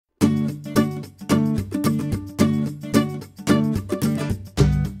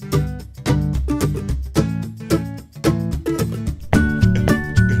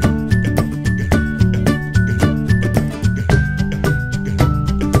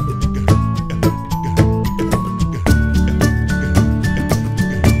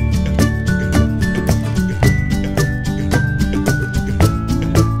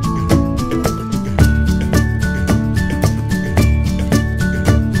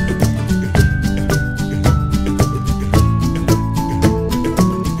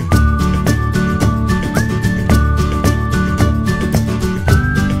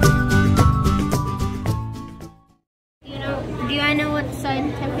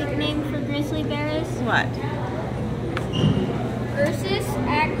nickname for grizzly bears? What? Ursus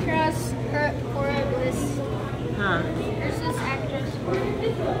actros horribilis. Huh? Ursus actros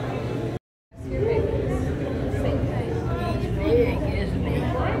horribilis.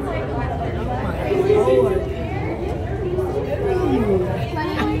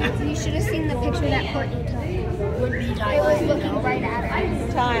 You should have seen the picture that Courtney took. It was looking right at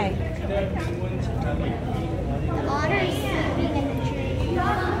her. Ty. The otter is sleeping in the tree.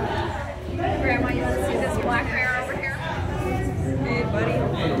 Grandma, you want to see this black bear over here? Hey, buddy.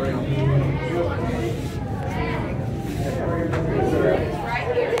 Right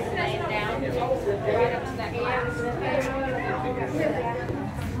here, laying down, right up to that glass.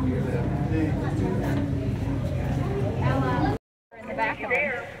 In the back of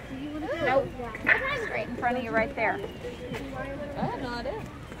him. Nope. He's right in front of you right there. Oh, no, it is.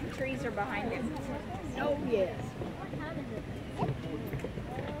 The trees are behind him. Oh, yes. Oh,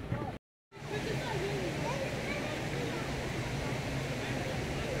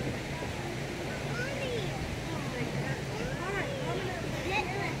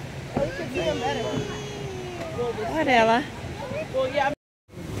 you can see them better. What, Ella? Well, yeah.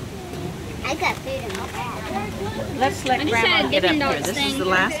 I got food in my bag. Let's let I just Grandma had a get Dippin' up here. Dots This is thing. the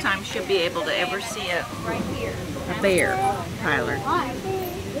last time she'll be able to ever see a bear, Tyler.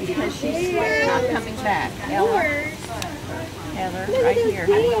 Because she's not coming back. Ella, right here.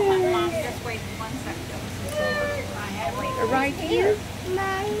 Mom, just wait 1 second. Right here.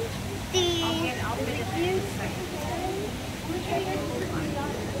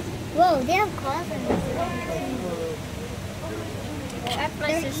 Whoa, they have claws on this. That's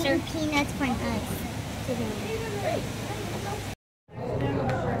my sister. Peanuts for us.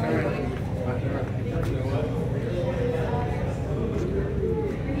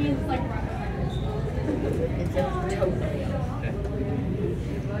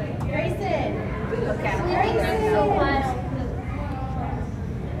 Grayson! Look at him. So wild.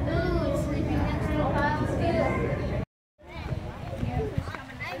 Ooh, it's sleeping next to the pile too.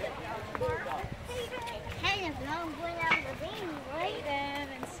 Kind of long going out of the vein, right? Aiden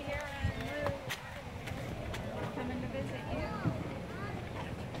and Sierra and Ruth coming to visit you.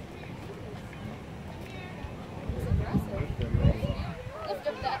 Lift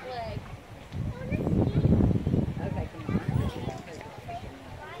up that leg.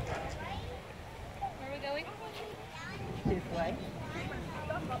 Where are we going? This way.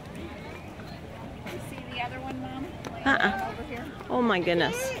 You see the other one, Mom? Laying Uh-uh. down over here? Oh my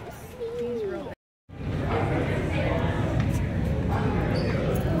goodness. He's real big.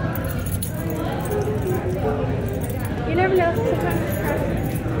 You never know. Sometimes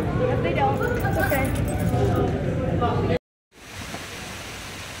if they don't, it's okay.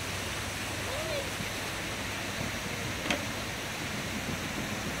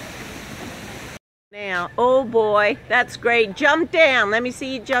 Now, oh boy, that's great. Jump down. Let me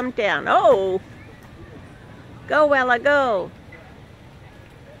see you jump down. Oh. Go, Ella, go.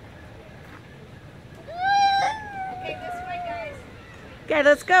 Okay, this way, guys. Okay,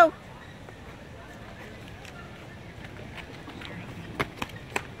 let's go.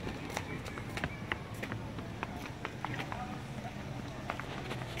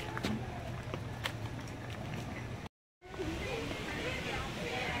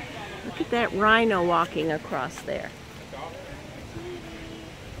 Look at that rhino walking across there.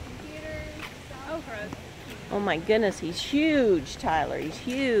 Oh my goodness, he's huge, Tyler. He's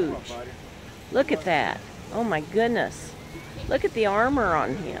huge. Look at that. Oh my goodness. Look at the armor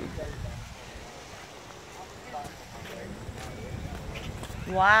on him.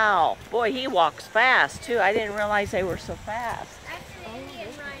 Wow. Boy, he walks fast too. I didn't realize they were so fast.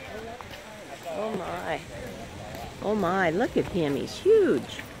 Oh my. Oh my, look at him. He's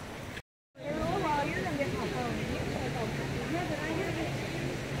huge.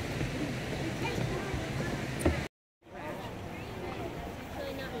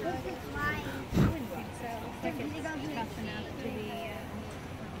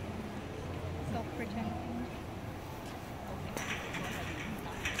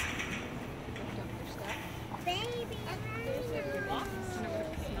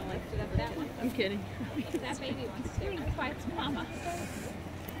 I'm kidding. That baby wants to. That's why it's Mama.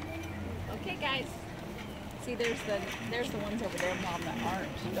 Okay, guys. See, there's the ones over there, Mom, that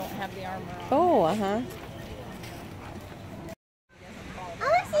don't have the armor on. Oh, uh-huh.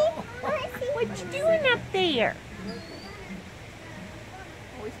 What you doing up there?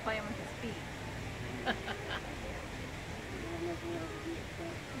 Always playing with his feet.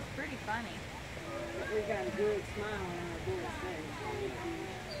 It's pretty funny. We got a good smile on our boy's face.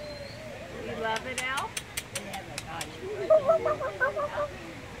 You love it, Al? Yeah, but God,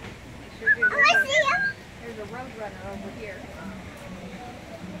 Roadrunner over here.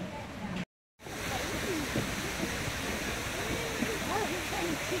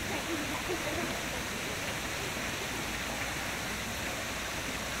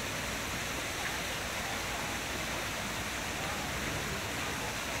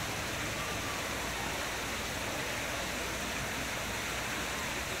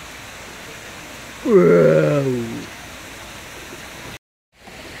 Whoa.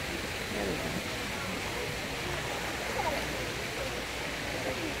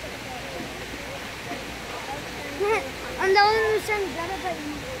 On the other side,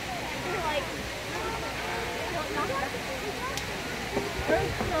 like.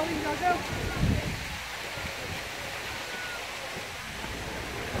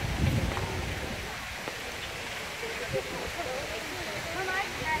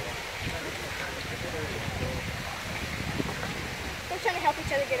 We're trying to help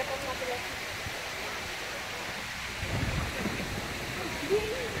each other get up on top of this.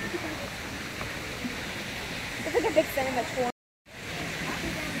 It's like a big sentiment form.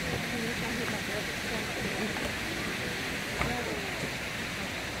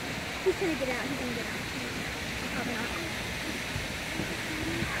 He's gonna get out. He's gonna get out. Probably not.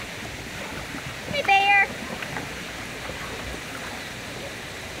 Hey, bear.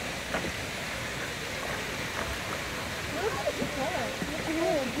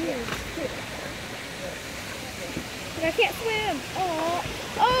 But I can't swim. Oh,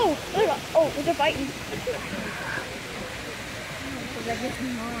 oh, look! Oh, they're biting. That gets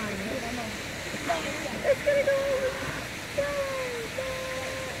mine. It's gonna go. Go, go.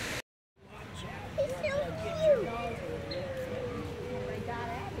 He's so cute. They got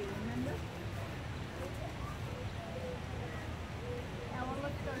Abby, remember? Ella,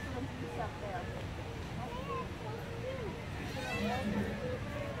 look at those little geese up there.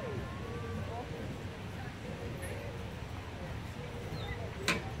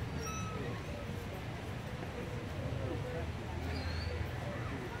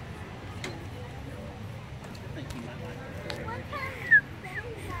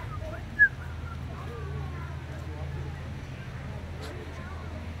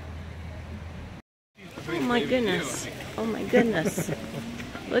 Oh my goodness. Oh my goodness.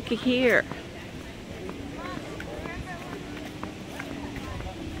 Looky here.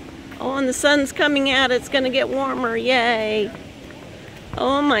 Oh, and the sun's coming out. It's going to get warmer. Yay.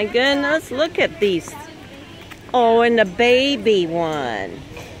 Oh my goodness. Look at these. Oh, and the baby one.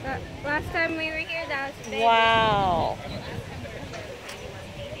 Last time we were here, that was big. Wow.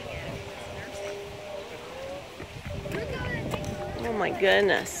 Oh my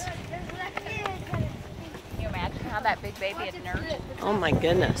goodness. Can you imagine how that big baby had nursed? Oh my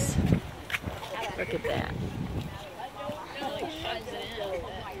goodness. Look at that.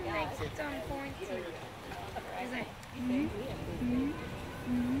 It's on quarantine.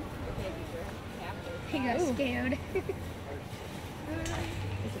 He got scared.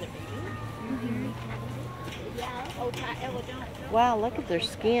 Wow, look at their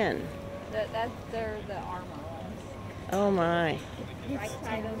skin. They're the armor ones. Oh my. Right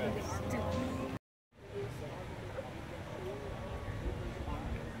side over the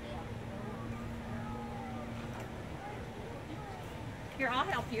Here, I'll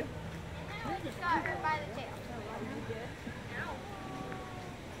help you. Got her by the tail.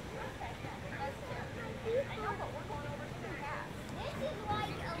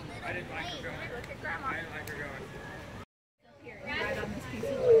 I didn't like her going. Look at Grandma. I didn't like her going. Right on this piece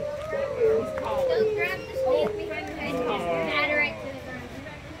of wood. It's called. Don't grab the snake behind the head and add her right to the ground.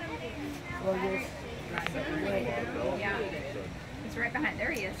 Yeah. He's right behind.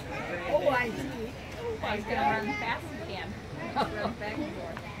 There he is. Oh, I see. Oh, he's going to run fast as he can. Run back and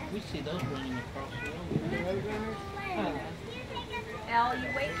forth. We see those running across the road. Elle, you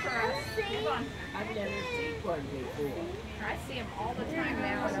wait for us. Come on. I've never seen one before. I see him all the time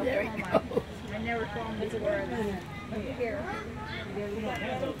now in Oklahoma. I never saw him before here.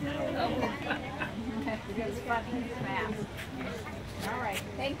 Oh. It's funny. He's fast. All right.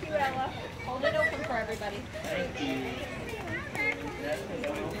 Thank you, Ella. Hold it open for everybody. Thank you.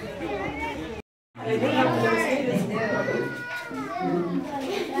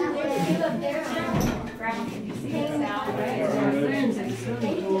 Grandma, can you see this out?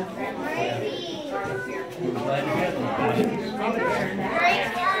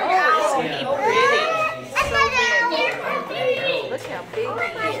 Look how big he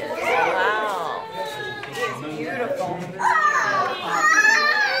is. Wow. He is beautiful.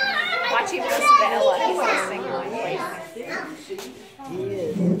 Watch him listen to Ella. He's going to sing one.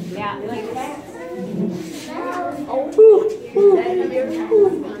 Yeah. Oh.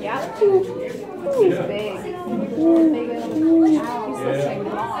 Yeah. He's big.